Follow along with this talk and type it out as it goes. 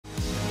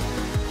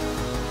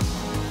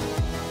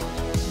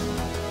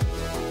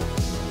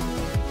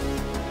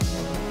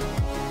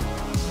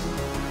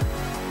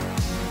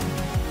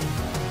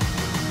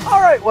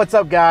Alright, what's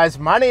up guys?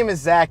 My name is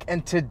Zach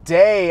and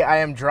today I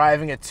am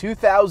driving a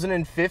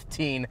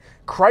 2015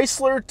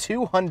 Chrysler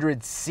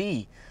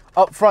 200c.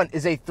 Up front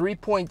is a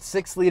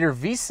 3.6 liter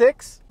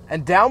V6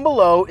 and down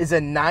below is a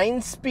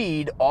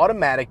 9-speed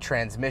automatic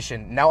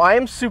transmission. Now I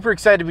am super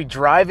excited to be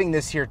driving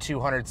this here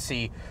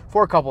 200c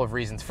for a couple of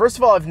reasons. First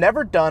of all, I've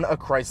never done a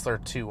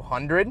Chrysler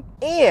 200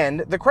 and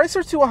the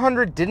Chrysler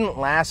 200 didn't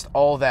last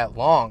all that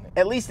long,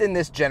 at least in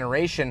this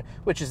generation,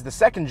 which is the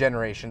second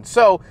generation.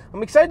 So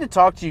I'm excited to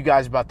talk to you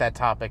guys about that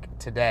topic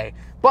today.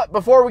 But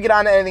before we get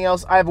on to anything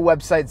else, I have a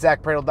website,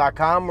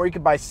 zackpradel.com, where you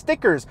can buy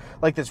stickers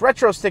like this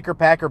retro sticker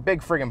pack or big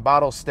friggin'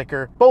 bottle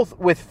sticker, both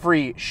with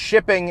free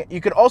shipping.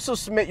 You could also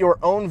submit your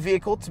own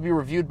vehicle to be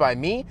reviewed by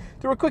me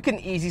through a quick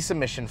and easy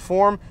submission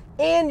form,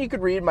 and you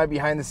could read my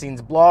behind the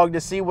scenes blog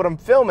to see what I'm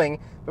filming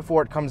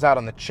before it comes out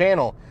on the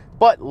channel.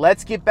 But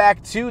let's get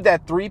back to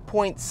that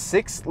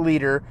 3.6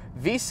 liter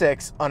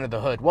V6 under the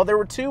hood. Well, there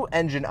were two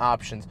engine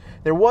options.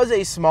 There was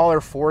a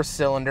smaller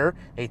 4-cylinder,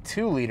 a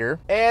 2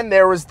 liter, and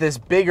there was this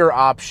bigger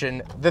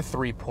option, the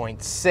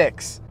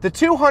 3.6. The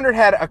 200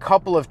 had a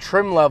couple of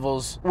trim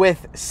levels,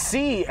 with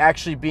C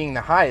actually being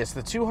the highest.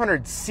 The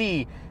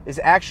 200C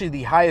is actually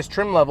the highest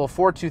trim level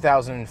for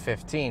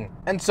 2015.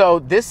 And so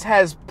this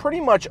has pretty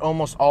much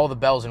almost all the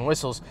bells and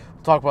whistles.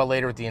 We'll talk about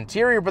later with the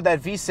interior, but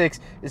that V6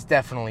 is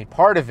definitely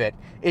part of it.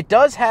 It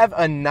does have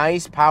a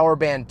nice power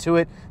band to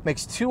it,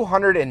 makes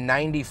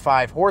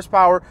 295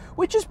 horsepower,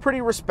 which is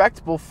pretty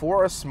respectable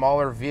for a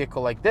smaller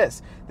vehicle like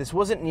this. This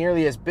wasn't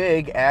nearly as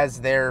big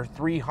as their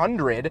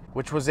 300,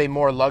 which was a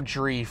more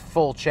luxury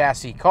full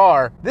chassis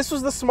car. This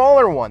was the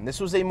smaller one.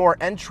 This was a more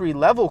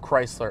entry-level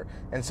Chrysler,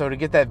 and so to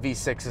get that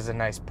V6 is a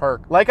nice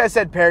perk. Like I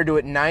said, paired to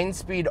it,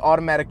 9-speed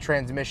automatic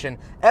transmission.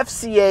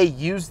 FCA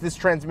used this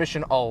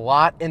transmission a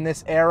lot in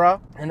this era,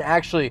 and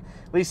actually,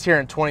 at least here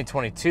in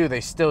 2022, they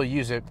still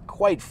use it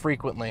quite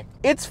frequently.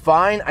 It's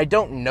fine. I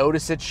don't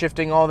notice it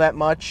shifting all that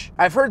much.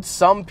 I've heard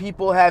some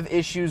people have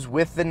issues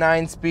with the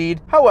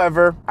 9-speed.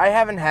 However, I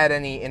haven't had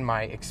any in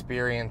my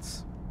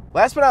experience.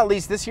 Last but not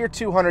least, this here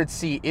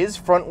 200c is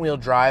front-wheel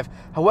drive.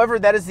 However,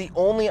 that is the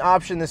only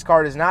option this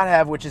car does not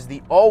have, which is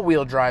the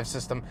all-wheel drive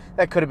system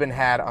that could have been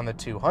had on the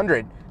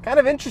 200. Kind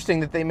of interesting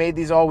that they made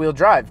these all-wheel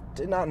drive.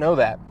 Did not know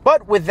that.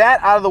 But with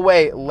that out of the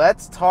way,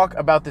 let's talk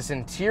about this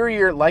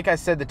interior. Like I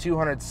said, the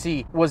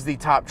 200c was the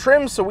top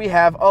trim, so we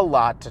have a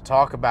lot to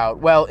talk about.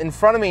 Well, in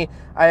front of me,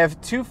 I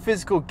have two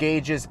physical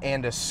gauges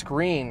and a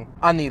screen.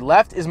 On the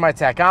left is my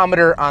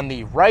tachometer, on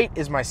the right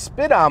is my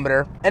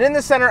speedometer, and in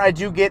the center I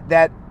do get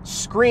that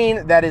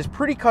screen that is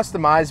pretty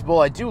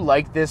customizable. I do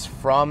like this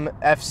from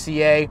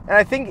FCA, and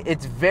I think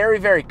it's very,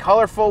 very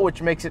colorful,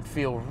 which makes it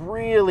feel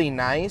really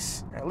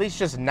nice, at least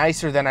just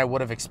nicer than I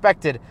would have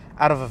expected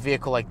out of a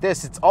vehicle like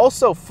this. It's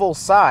also full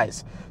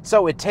size,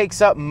 so it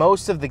takes up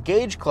most of the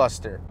gauge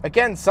cluster.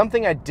 Again,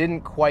 something I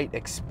didn't quite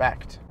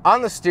expect.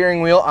 On the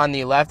steering wheel on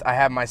the left, I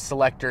have my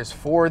selectors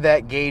for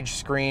that gauge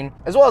screen,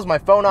 as well as my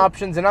phone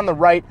options, and on the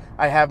right,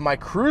 I have my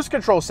cruise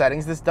control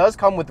settings. This does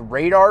come with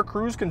radar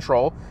cruise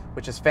control,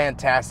 which is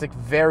fantastic.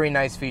 Very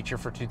nice feature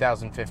for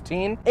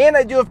 2015. And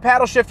I do have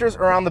paddle shifters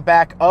around the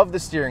back of the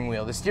steering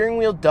wheel. The steering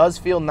wheel does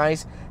feel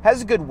nice,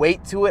 has a good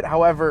weight to it.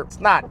 However, it's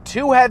not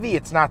too heavy,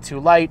 it's not too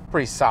light,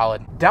 pretty solid.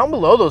 Down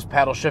below those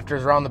paddle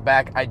shifters around the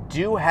back, I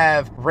do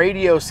have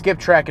radio, skip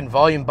track, and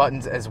volume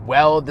buttons as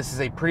well. This is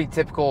a pretty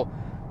typical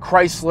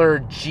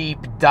Chrysler, Jeep,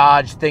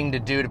 Dodge thing to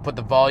do, to put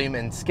the volume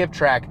and skip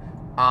track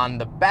on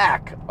the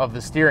back of the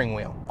steering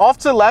wheel. Off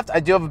to the left, I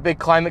do have a big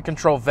climate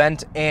control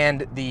vent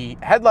and the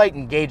headlight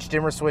and gauge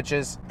dimmer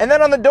switches. And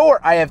then on the door,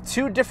 I have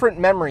two different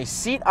memory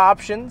seat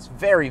options,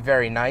 very,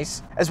 very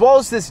nice, as well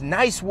as this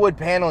nice wood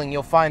paneling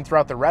you'll find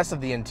throughout the rest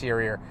of the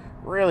interior.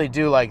 Really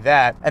do like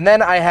that. And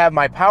then I have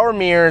my power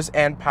mirrors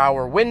and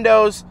power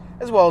windows,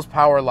 as well as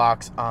power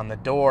locks on the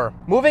door.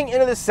 Moving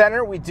into the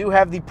center, we do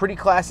have the pretty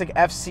classic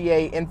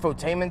FCA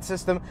infotainment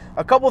system.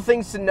 A couple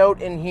things to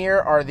note in here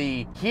are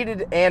the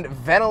heated and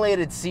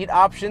ventilated seat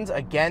options.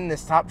 Again,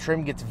 this top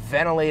trim gets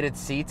ventilated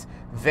seats.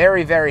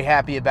 Very, very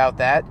happy about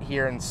that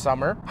here in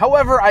summer.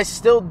 However, I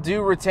still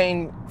do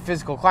retain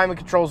physical climate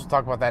controls. We'll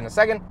talk about that in a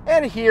second.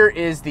 And here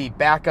is the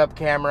backup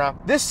camera.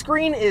 This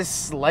screen is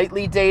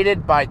slightly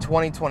dated by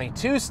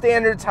 2022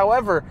 standards.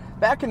 However,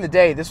 back in the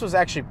day, this was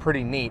actually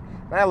pretty neat,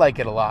 and I like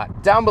it a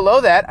lot. Down below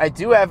that, I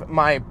do have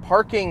my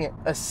parking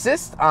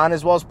assist on,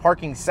 as well as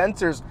parking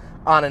sensors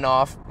on and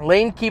off,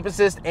 lane keep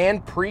assist,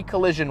 and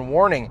pre-collision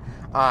warning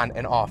on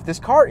and off. This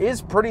car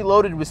is pretty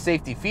loaded with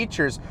safety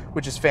features,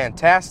 which is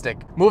fantastic.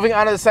 Moving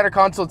on to the center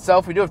console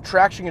itself, we do have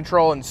traction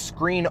control and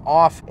screen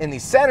off in the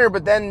center,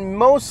 but then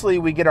mostly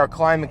we get our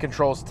climate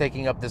controls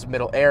taking up this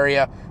middle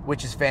area,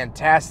 which is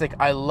fantastic.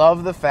 I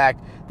love the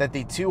fact that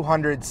the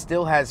 200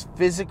 still has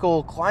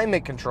physical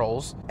climate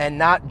controls and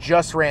not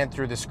just ran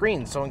through the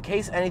screen. So in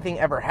case anything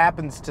ever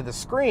happens to the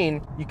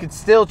screen, you could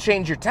still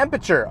change your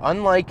temperature,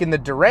 unlike in the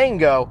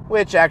Durango,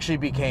 which actually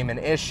became an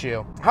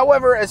issue.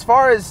 However, as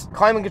far as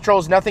climate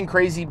controls, nothing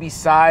crazy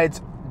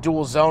besides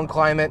dual zone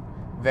climate.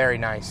 Very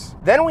nice.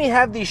 Then we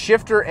have the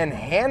shifter and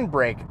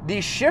handbrake. The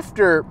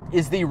shifter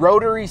is the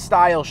rotary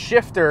style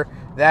shifter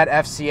that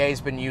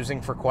FCA's been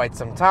using for quite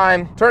some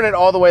time. Turn it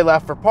all the way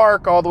left for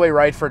park, all the way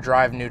right for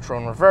drive, neutral,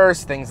 and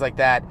reverse, things like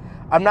that.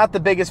 I'm not the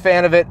biggest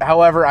fan of it.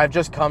 However, I've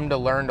just come to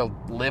learn to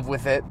live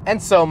with it.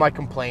 And so my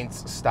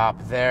complaints stop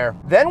there.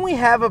 Then we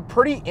have a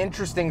pretty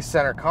interesting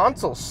center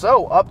console.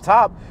 So up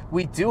top,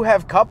 we do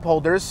have cup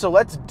holders. So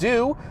let's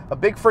do a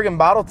big friggin'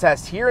 bottle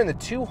test here in the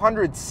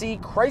 200c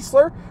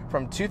Chrysler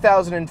from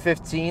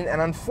 2015. And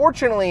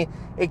unfortunately,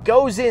 it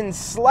goes in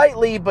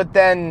slightly, but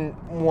then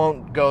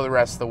won't go the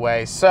rest of the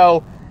way.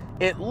 So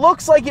it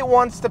looks like it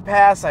wants to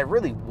pass. I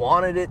really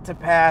wanted it to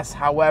pass.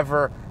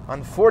 However,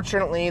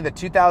 unfortunately, the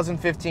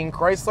 2015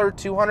 Chrysler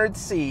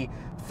 200c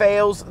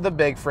fails the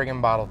big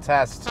friggin' bottle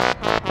test.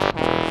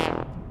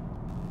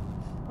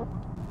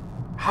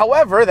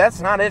 However, that's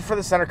not it for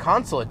the center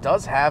console. It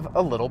does have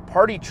a little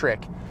party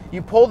trick.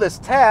 You pull this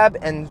tab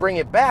and bring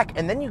it back,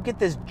 and then you get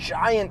this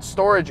giant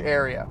storage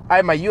area. I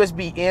have my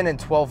USB in and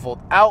 12-volt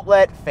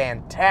outlet,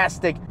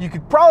 fantastic. You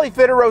could probably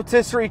fit a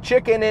rotisserie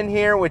chicken in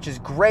here, which is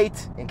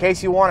great in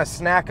case you want to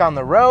snack on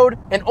the road.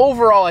 And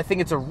overall, I think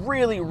it's a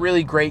really,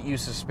 really great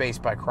use of space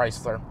by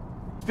Chrysler.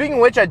 Speaking of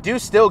which, I do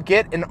still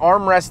get an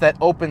armrest that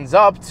opens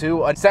up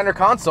to a center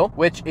console,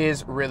 which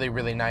is really,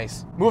 really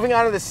nice. Moving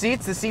on to the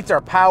seats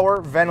are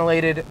power,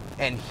 ventilated,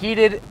 and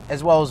heated,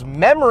 as well as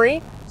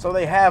memory. So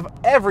they have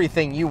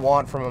everything you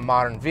want from a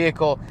modern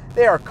vehicle.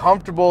 They are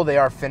comfortable, they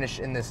are finished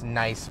in this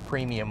nice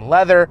premium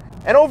leather.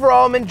 And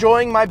overall, I'm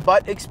enjoying my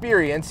butt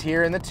experience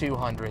here in the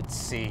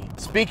 200c.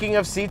 Speaking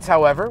of seats,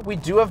 however, we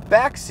do have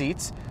back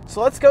seats.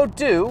 So let's go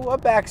do a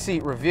back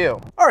seat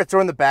review. All right, so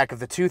we're in the back of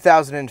the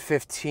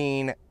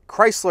 2015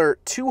 Chrysler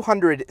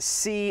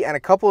 200c, and a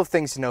couple of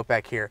things to note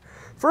back here.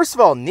 First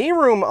of all, knee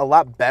room a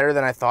lot better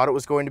than I thought it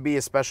was going to be,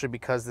 especially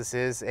because this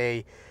is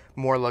a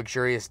more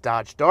luxurious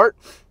Dodge Dart.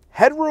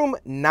 Headroom,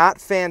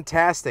 not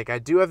fantastic. I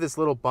do have this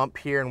little bump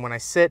here, and when I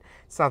sit,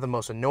 it's not the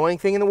most annoying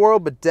thing in the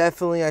world, but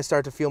definitely I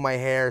start to feel my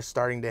hair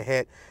starting to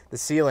hit the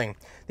ceiling.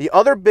 The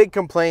other big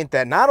complaint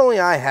that not only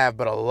I have,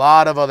 but a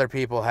lot of other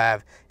people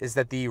have, is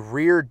that the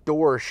rear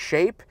door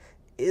shape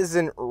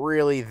isn't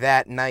really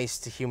that nice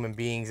to human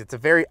beings. It's a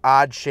very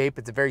odd shape.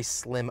 It's a very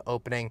slim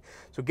opening.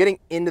 So getting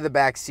into the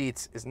back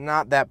seats is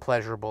not that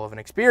pleasurable of an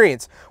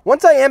experience.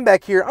 Once I am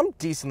back here, I'm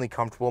decently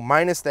comfortable,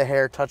 minus the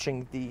hair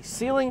touching the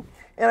ceiling.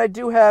 And I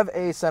do have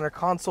a center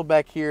console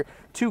back here,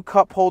 2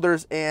 cup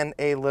holders, and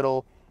a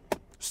little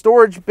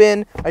storage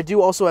bin. I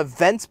do also have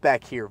vents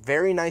back here.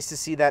 Very nice to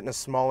see that in a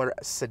smaller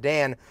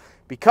sedan,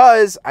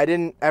 because I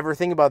didn't ever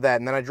think about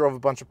that. And then I drove a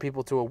bunch of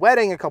people to a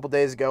wedding a couple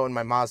days ago in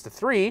my Mazda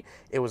 3.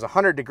 It was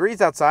 100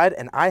 degrees outside,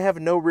 and I have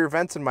no rear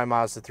vents in my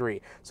Mazda 3.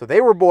 So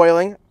they were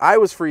boiling. I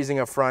was freezing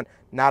up front.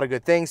 Not a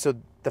good thing. So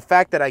the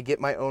fact that I get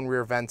my own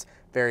rear vents,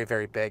 very,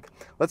 very big.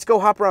 Let's go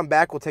hop around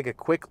back. We'll take a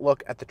quick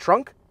look at the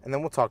trunk, and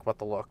then we'll talk about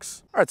the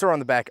looks. All right, so we're on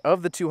the back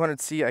of the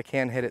 200c. I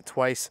can hit it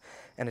twice,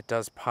 and it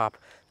does pop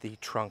the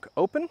trunk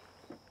open.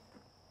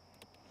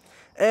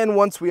 And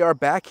once we are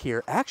back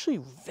here, actually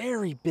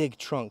very big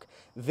trunk.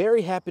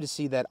 Very happy to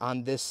see that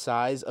on this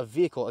size of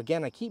vehicle.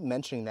 Again, I keep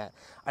mentioning that.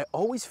 I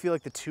always feel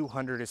like the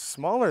 200 is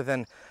smaller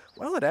than,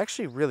 well, it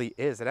actually really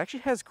is. It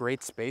actually has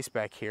great space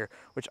back here,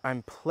 which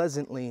I'm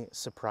pleasantly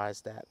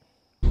surprised at.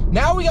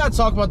 Now we gotta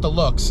talk about the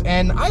looks,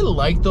 and I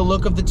like the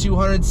look of the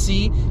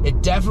 200c.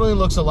 It definitely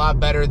looks a lot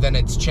better than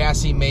its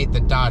chassis mate, the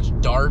Dodge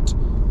Dart.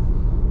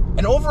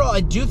 And overall,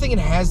 I do think it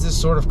has this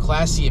sort of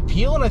classy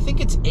appeal, and I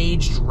think it's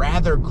aged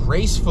rather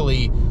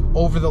gracefully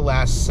over the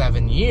last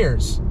 7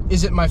 years.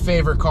 Is it my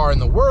favorite car in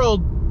the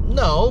world?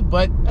 No,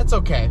 but that's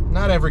okay.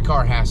 Not every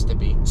car has to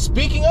be.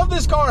 Speaking of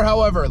this car,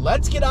 however,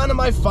 let's get on to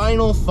my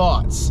final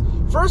thoughts.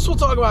 First, we'll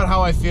talk about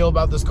how I feel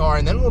about this car,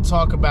 and then we'll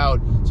talk about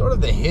sort of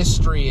the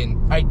history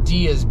and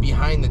ideas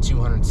behind the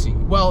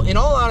 200c. Well, in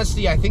all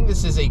honesty, I think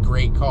this is a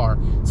great car.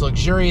 It's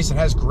luxurious, it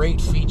has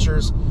great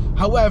features.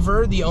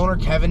 However, the owner,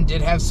 Kevan,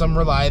 did have some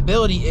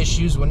reliability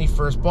issues when he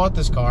first bought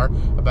this car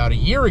about a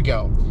year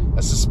ago.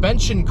 A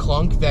suspension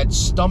clunk that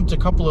stumped a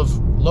couple of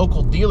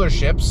local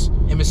dealerships,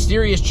 a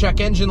mysterious check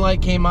engine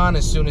light came on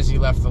as soon as he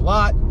left the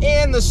lot,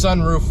 and the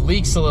sunroof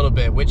leaks a little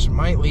bit, which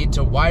might lead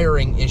to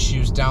wiring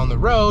issues down the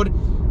road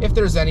if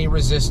there's any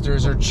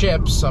resistors or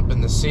chips up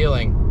in the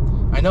ceiling.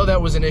 I know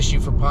that was an issue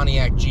for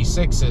Pontiac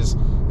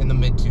G6s in the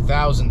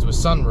mid-2000s with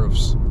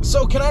sunroofs.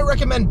 So can I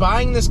recommend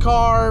buying this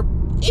car?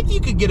 If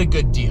you could get a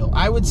good deal.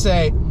 I would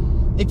say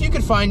if you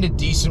could find a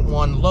decent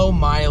one, low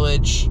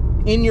mileage,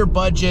 in your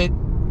budget,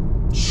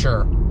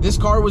 sure. This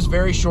car was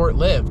very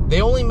short-lived.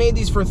 They only made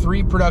these for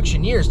 3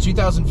 production years,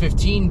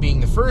 2015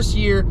 being the first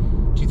year,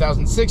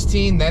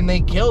 2016, then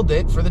they killed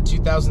it for the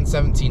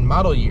 2017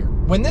 model year.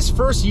 When this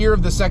first year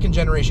of the second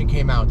generation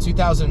came out,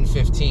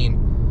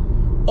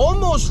 2015,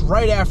 almost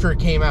right after it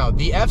came out,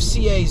 the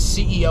FCA's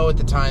CEO at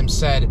the time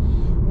said,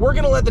 we're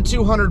going to let the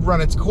 200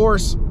 run its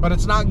course, but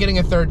it's not getting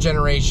a 3rd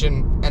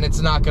generation, and it's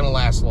not going to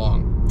last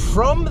long.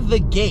 From the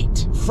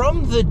gate,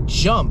 from the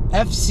jump,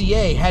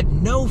 FCA had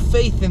no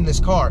faith in this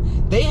car.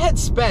 They had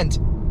spent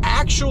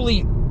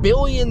actually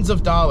billions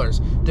of dollars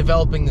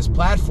developing this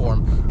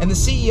platform, and the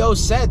CEO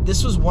said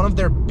this was one of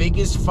their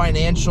biggest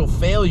financial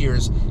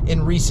failures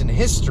in recent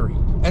history.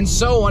 And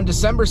so on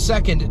December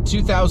 2nd,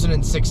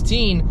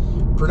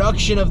 2016,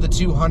 production of the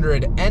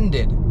 200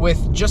 ended,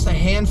 with just a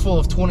handful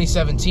of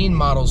 2017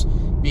 models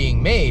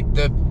being made.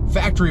 The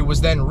factory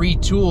was then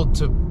retooled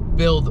to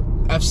build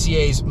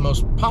FCA's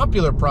most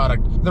popular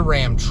product, the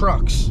Ram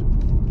trucks.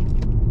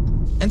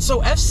 And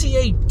so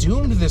FCA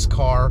doomed this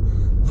car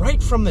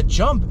right from the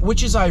jump,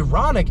 which is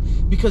ironic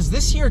because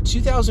this year,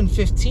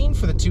 2015,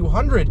 for the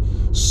 200,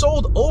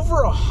 sold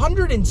over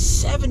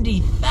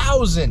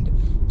 170,000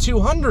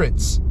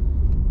 200s.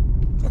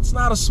 That's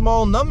not a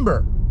small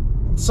number.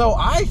 So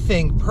I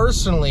think,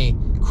 personally,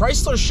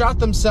 Chrysler shot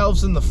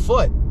themselves in the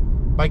foot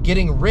by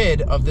getting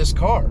rid of this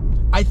car.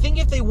 I think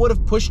if they would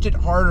have pushed it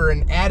harder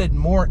and added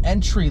more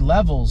entry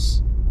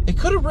levels, it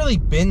could have really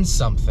been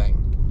something.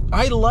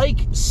 I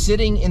like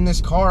sitting in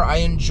this car. I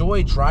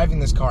enjoy driving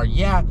this car.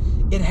 Yeah,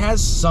 it has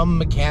some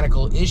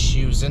mechanical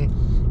issues, and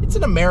it's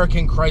an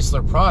American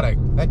Chrysler product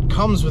that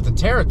comes with the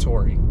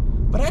territory.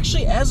 But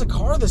actually, as a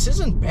car, this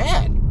isn't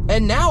bad.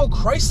 And now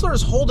Chrysler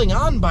is holding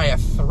on by a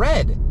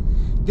thread.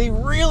 They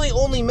really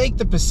only make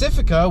the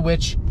Pacifica,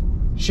 which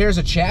shares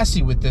a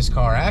chassis with this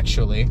car,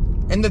 actually,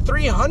 and the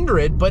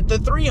 300, but the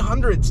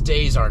 300's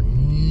days are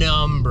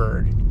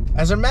numbered.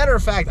 As a matter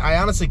of fact, I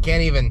honestly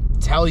can't even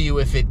tell you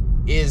if it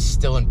is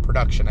still in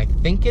production. I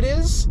think it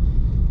is.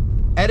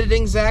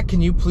 Editing, Zach,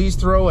 can you please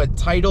throw a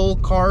title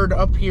card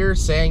up here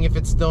saying if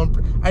it's still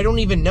in I don't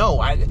even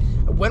know.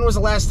 When was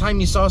the last time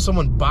you saw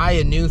someone buy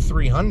a new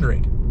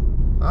 300?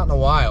 Not in a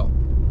while.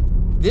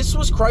 This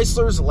was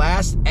Chrysler's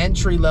last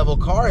entry-level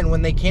car, and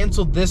when they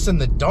canceled this and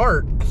the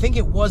Dart, I think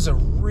it was a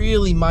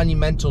really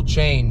monumental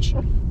change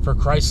for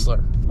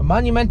Chrysler. A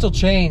monumental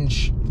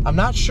change I'm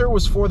not sure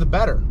was for the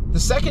better. The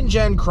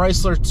second-gen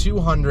Chrysler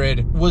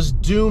 200 was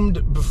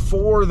doomed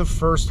before the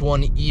first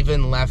one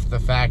even left the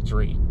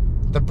factory.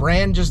 The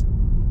brand just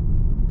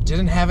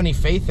didn't have any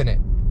faith in it.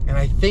 And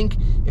I think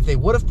if they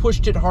would have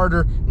pushed it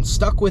harder and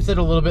stuck with it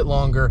a little bit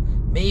longer,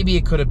 maybe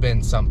it could have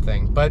been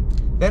something. But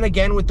then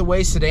again, with the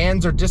way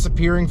sedans are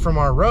disappearing from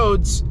our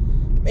roads,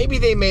 maybe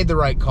they made the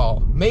right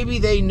call. Maybe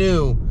they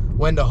knew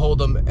when to hold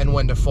them and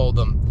when to fold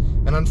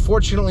them. And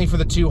unfortunately for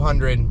the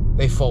 200,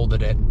 they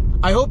folded it.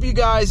 I hope you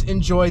guys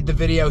enjoyed the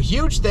video.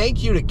 Huge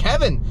thank you to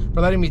Kevin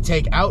for letting me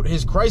take out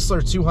his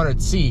Chrysler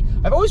 200c.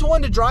 I've always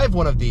wanted to drive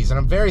one of these, and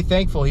I'm very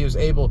thankful he was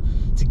able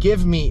to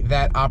give me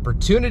that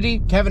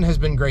opportunity. Kevin has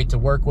been great to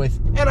work with,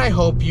 and I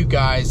hope you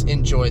guys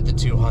enjoyed the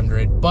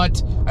 200.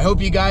 But I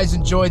hope you guys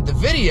enjoyed the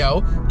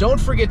video.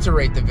 Don't forget to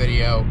rate the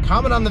video,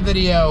 comment on the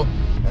video,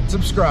 and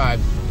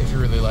subscribe if you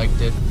really liked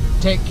it.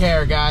 Take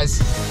care,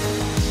 guys.